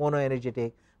purely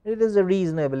monoenergetic, it is a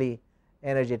reasonably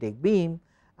energetic beam,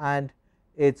 and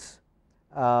its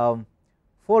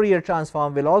Fourier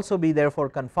transform will also be therefore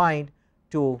confined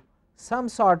to some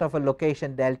sort of a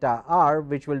location delta r,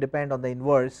 which will depend on the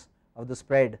inverse of the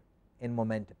spread in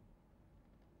momentum.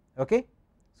 Okay.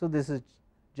 So, this is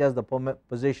just the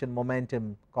position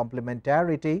momentum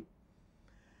complementarity.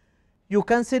 You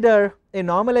consider a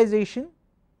normalization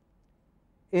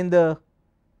in the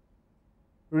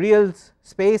real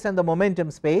space and the momentum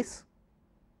space.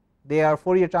 They are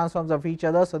Fourier transforms of each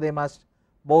other, so they must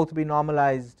both be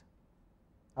normalized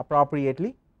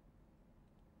appropriately.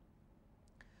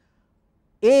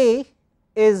 A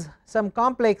is some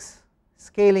complex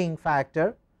scaling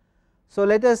factor. So,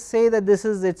 let us say that this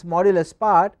is its modulus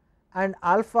part and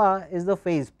alpha is the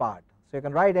phase part. So, you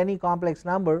can write any complex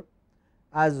number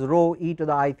as rho e to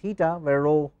the I theta, where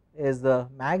rho is the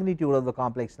magnitude of the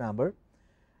complex number,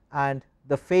 and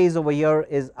the phase over here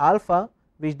is alpha,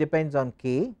 which depends on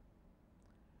k.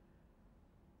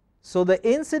 So, the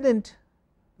incident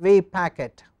wave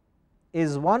packet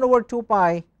is 1 over 2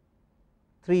 pi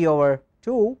 3 over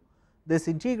 2, this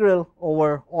integral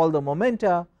over all the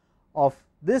momenta of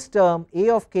this term a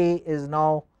of k is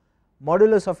now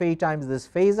modulus of a times this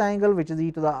phase angle, which is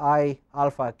e to the I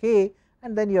alpha k,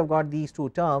 and then you have got these two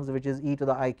terms, which is e to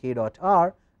the I k dot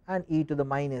r and e to the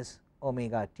minus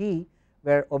omega t,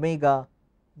 where omega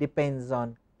depends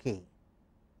on k.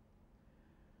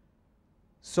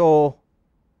 So,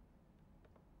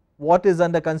 what is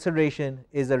under consideration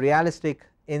is a realistic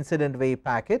incident wave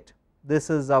packet. This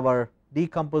is our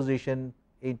decomposition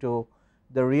into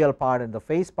the real part and the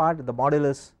phase part, the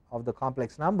modulus of the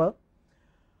complex number.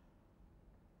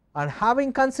 And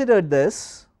having considered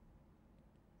this,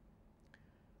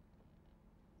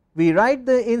 we write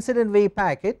the incident wave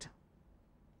packet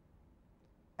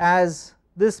as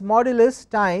this modulus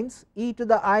times e to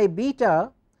the I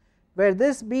beta, where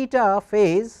this beta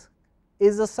phase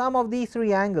is the sum of these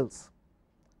three angles,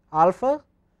 alpha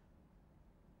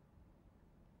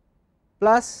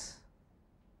plus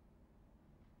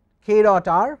k dot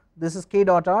r, this is k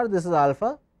dot r, this is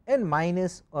alpha, and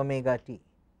minus omega t.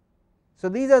 So,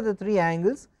 these are the three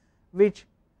angles which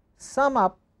sum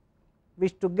up,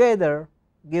 which together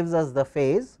gives us the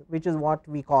phase, which is what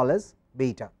we call as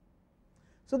beta.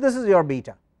 So, this is your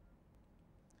beta.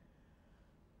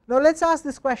 Now, let us ask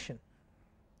this question: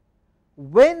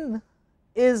 when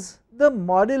is the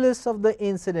modulus of the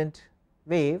incident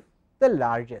wave the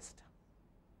largest?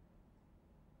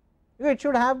 It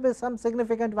should have some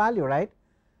significant value, right?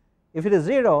 If it is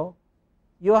 0,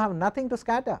 you have nothing to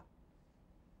scatter,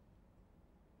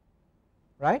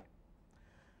 right?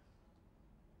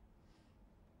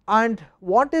 And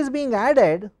what is being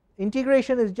added,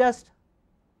 integration is just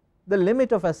the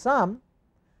limit of a sum.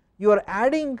 You are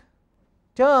adding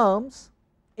terms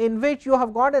in which you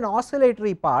have got an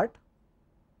oscillatory part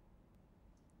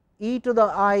e to the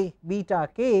I beta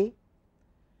k,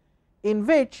 in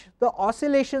which the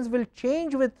oscillations will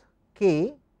change with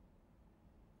k,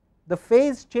 the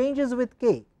phase changes with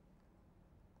k.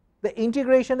 The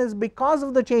integration is because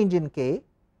of the change in k,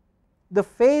 the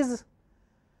phase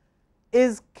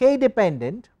is k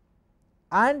dependent,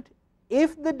 and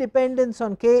if the dependence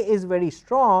on k is very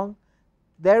strong,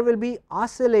 there will be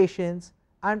oscillations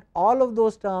and all of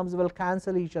those terms will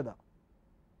cancel each other.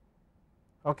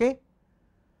 Okay?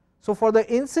 So, for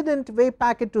the incident wave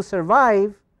packet to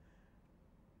survive,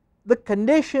 the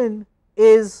condition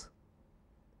is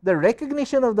the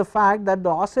recognition of the fact that the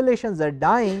oscillations are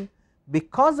dying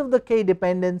because of the k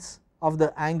dependence of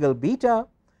the angle beta,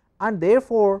 and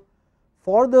therefore,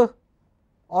 for the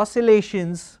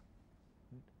oscillations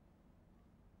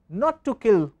not to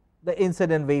kill the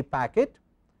incident wave packet,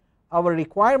 our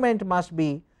requirement must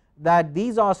be that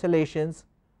these oscillations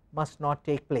must not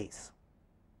take place.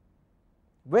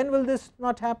 When will this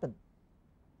not happen?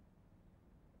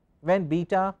 When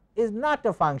beta is not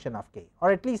a function of k,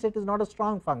 or at least it is not a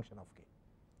strong function of k.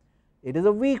 It is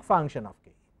a weak function of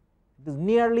k. It is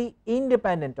nearly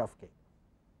independent of k.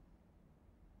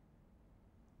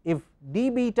 If d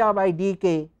beta by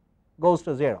dk goes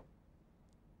to 0,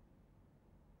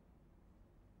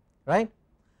 right.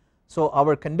 So,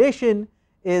 our condition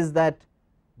is that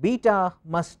beta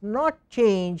must not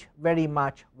change very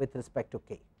much with respect to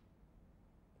k.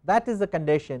 That is the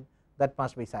condition that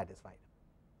must be satisfied,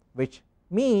 which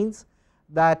means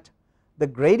that the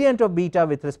gradient of beta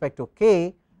with respect to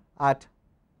k at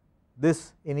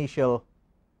this initial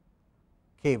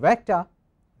k vector,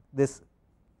 this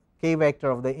k vector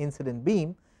of the incident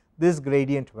beam, this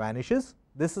gradient vanishes.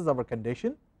 This is our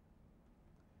condition.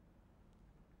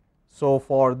 So,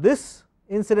 for this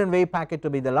incident wave packet to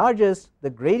be the largest, the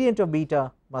gradient of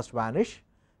beta must vanish.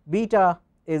 Beta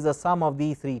is the sum of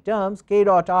these three terms. K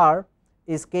dot r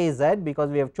is kz, because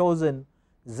we have chosen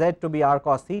z to be r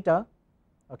cos theta.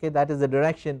 Okay, that is the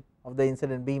direction of the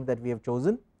incident beam that we have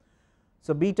chosen.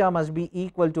 So, beta must be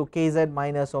equal to kz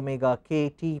minus omega k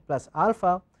t plus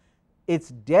alpha. Its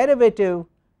derivative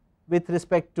with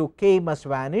respect to k must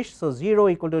vanish. So, 0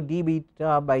 equal to d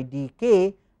beta by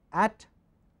dk at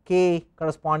k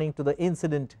corresponding to the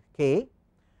incident k.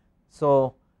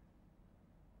 So,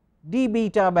 d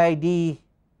beta by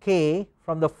dk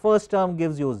from the first term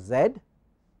gives you z,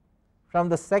 from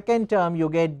the second term you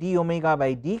get d omega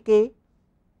by dk,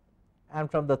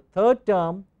 and from the third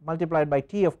term multiplied by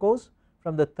t, of course,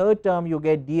 from the third term you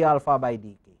get d alpha by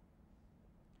dk.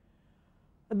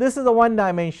 This is a one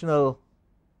dimensional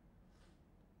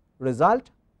result.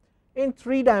 In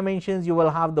 3 dimensions you will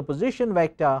have the position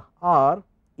vector r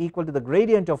equal to the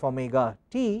gradient of omega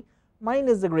t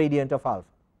minus the gradient of alpha.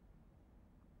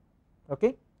 Okay?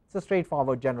 It is a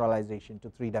straightforward generalization to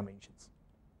 3 dimensions.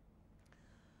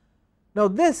 Now,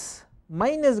 this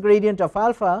minus gradient of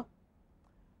alpha,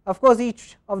 of course,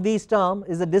 each of these term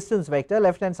is a distance vector.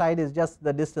 Left hand side is just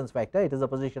the distance vector, it is a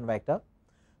position vector.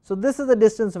 So, this is a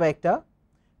distance vector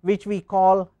which we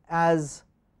call as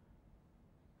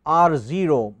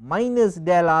r0 minus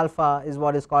del alpha is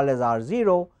what is called as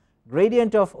r0.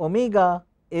 Gradient of omega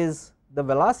is the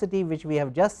velocity which we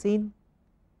have just seen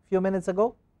few minutes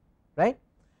ago, right.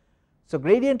 So,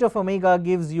 gradient of omega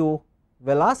gives you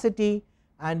velocity,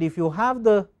 and if you have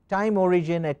the time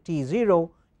origin at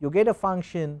t0, you get a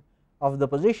function of the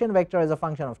position vector as a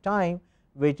function of time,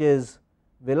 which is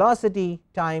velocity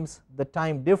times the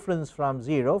time difference from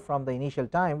 0 from the initial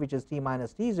time, which is t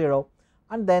minus t0,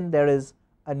 and then there is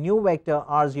a new vector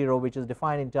r0 which is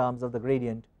defined in terms of the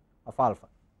gradient of alpha.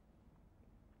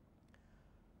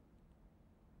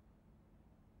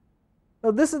 Now,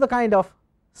 this is the kind of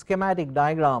schematic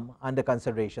diagram under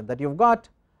consideration, that you have got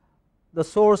the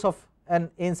source of an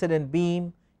incident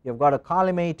beam, you have got a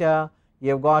collimator,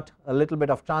 you have got a little bit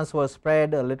of transverse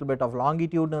spread, a little bit of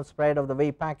longitudinal spread of the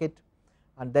wave packet,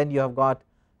 and then you have got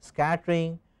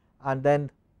scattering, and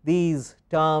then these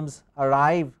terms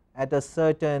arrive at a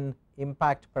certain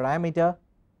impact parameter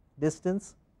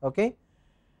distance, okay,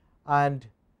 and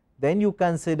then you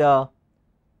consider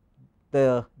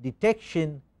the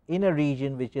detection in a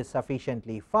region which is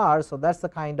sufficiently far. So, that is the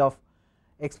kind of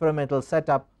experimental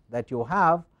setup that you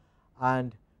have,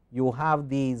 and you have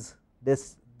these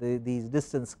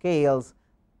distance scales,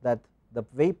 that the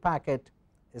wave packet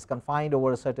is confined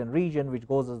over a certain region which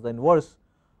goes as the inverse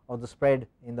of the spread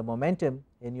in the momentum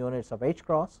in units of h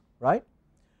cross, right.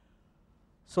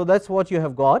 So, that is what you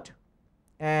have got,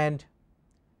 and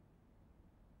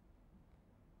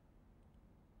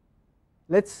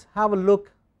let us have a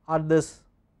look at this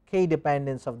k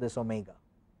dependence of this omega.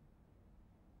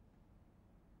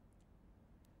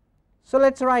 So,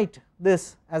 let us write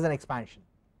this as an expansion.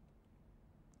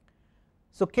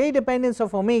 So, k dependence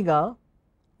of omega,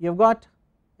 you have got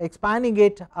expanding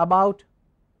it about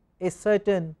a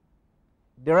certain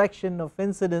direction of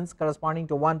incidence corresponding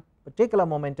to one particular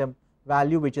momentum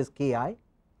value, which is ki.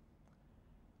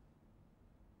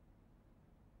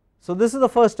 So, this is the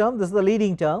first term, this is the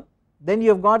leading term, then you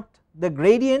have got the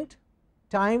gradient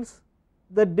times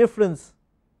the difference,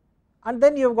 and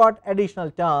then you have got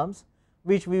additional terms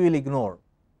which we will ignore,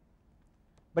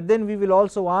 but then we will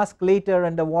also ask later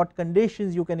under what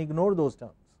conditions you can ignore those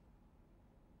terms.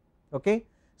 Okay.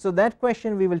 So, that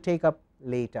question we will take up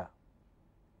later.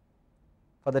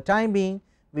 For the time being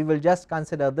we will just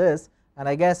consider this, and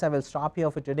I guess I will stop here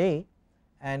for today,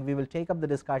 and we will take up the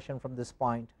discussion from this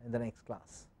point in the next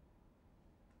class.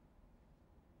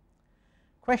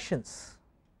 Questions?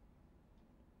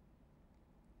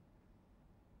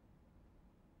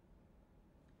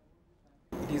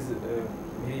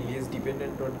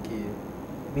 dependent on k.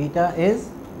 Beta is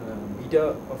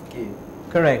Beta of k.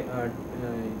 correct.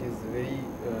 It is very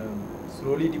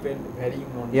slowly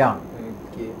varying on Yeah.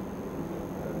 k.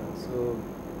 So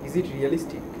is it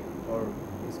realistic or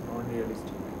is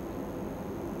non-realistic?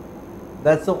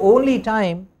 That is the only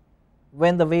time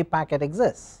when the wave packet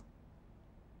exists.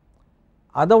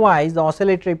 Otherwise the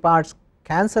oscillatory parts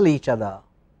cancel each other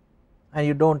and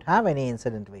you do not have any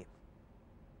incident wave.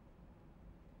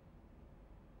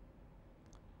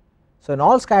 So in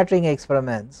all scattering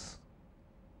experiments,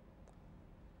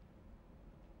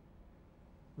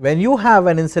 when you have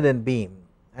an incident beam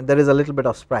and there is a little bit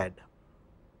of spread,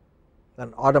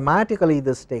 then automatically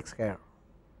this takes care.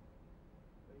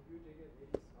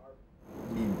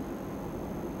 Beam.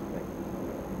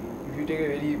 If you take a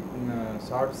very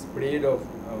short spread of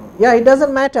Yeah, it does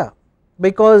not matter,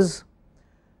 because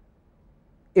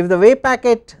if the wave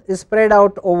packet is spread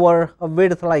out over a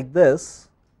width like this,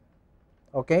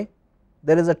 okay,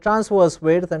 there is a transverse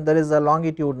width and there is a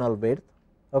longitudinal width,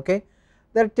 okay,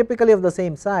 they are typically of the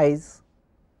same size,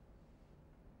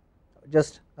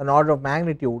 just an order of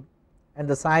magnitude, and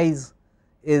the size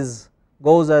is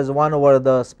goes as 1 over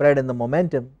the spread in the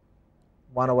momentum,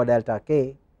 1 over delta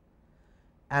k,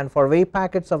 and for wave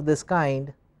packets of this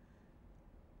kind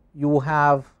you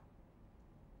have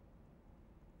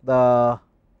the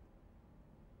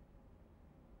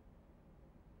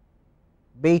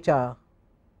beta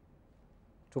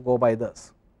to go by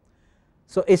this.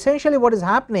 So essentially what is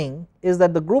happening is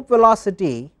that the group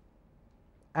velocity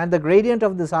and the gradient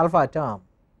of this alpha term,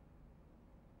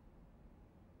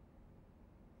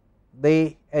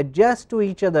 they adjust to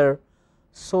each other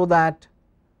so that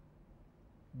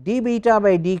d beta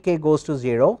by dk goes to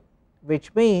 0,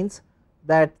 which means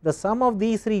that the sum of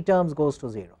these three terms goes to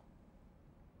 0.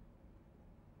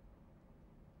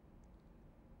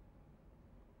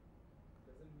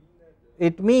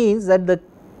 It means that the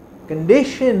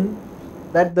condition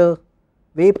that the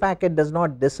wave packet does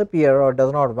not disappear or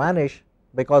does not vanish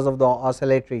because of the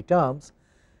oscillatory terms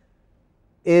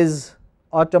is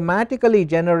automatically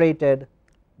generated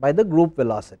by the group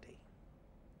velocity.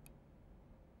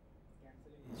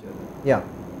 each other. Yeah.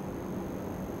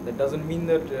 That does not mean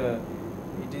that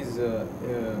it is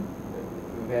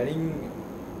varying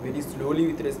very slowly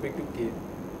with respect to k.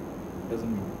 Does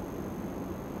not mean.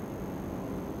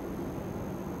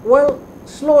 Well,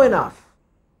 slow enough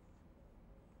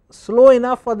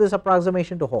for this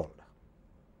approximation to hold.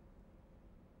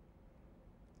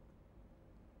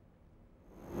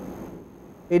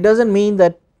 It does not mean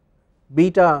that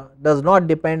beta does not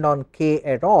depend on k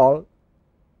at all,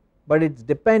 but its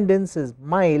dependence is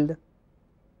mild.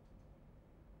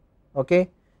 Okay,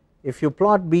 if you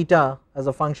plot beta as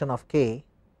a function of k,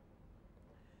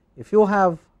 if you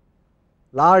have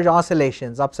large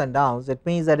oscillations ups and downs, it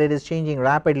means that it is changing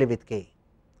rapidly with k.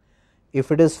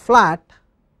 If it is flat,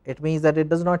 it means that it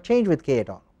does not change with k at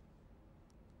all.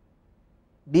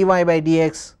 dy by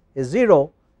dx is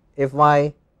 0 if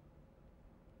y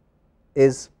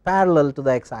is parallel to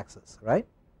the x axis, right.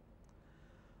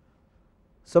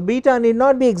 So beta need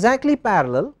not be exactly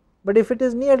parallel, but if it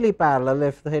is nearly parallel,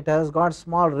 if it has got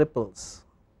small ripples,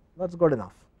 that is good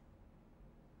enough.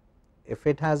 If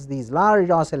it has these large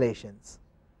oscillations,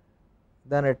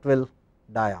 then it will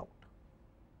die out.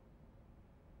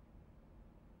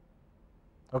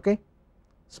 Okay,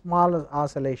 small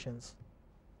oscillations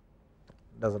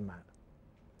does not matter.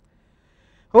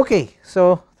 Okay,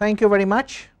 so thank you very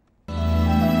much.